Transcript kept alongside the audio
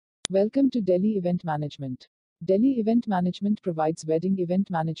Welcome to Delhi Event Management. Delhi Event Management provides wedding event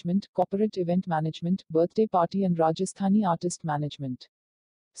management, corporate event management, birthday party and Rajasthani artist management.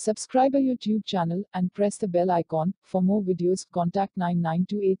 Subscribe our YouTube channel and press the bell icon. For more videos, contact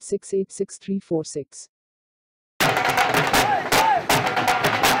 9928686346.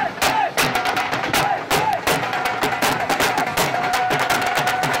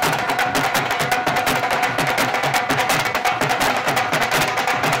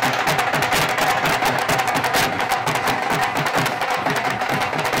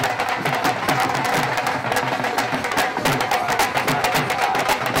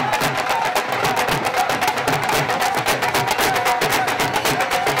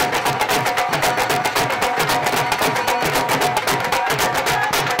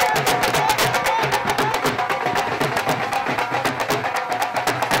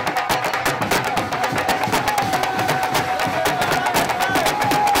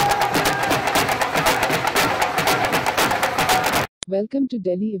 Welcome to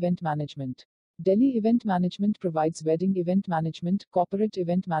Delhi Event Management. Delhi Event Management provides wedding event management, corporate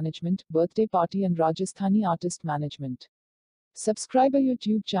event management, birthday party and Rajasthani artist management. Subscribe our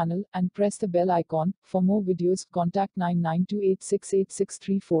YouTube channel and press the bell icon. For more videos, contact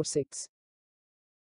 9928686346.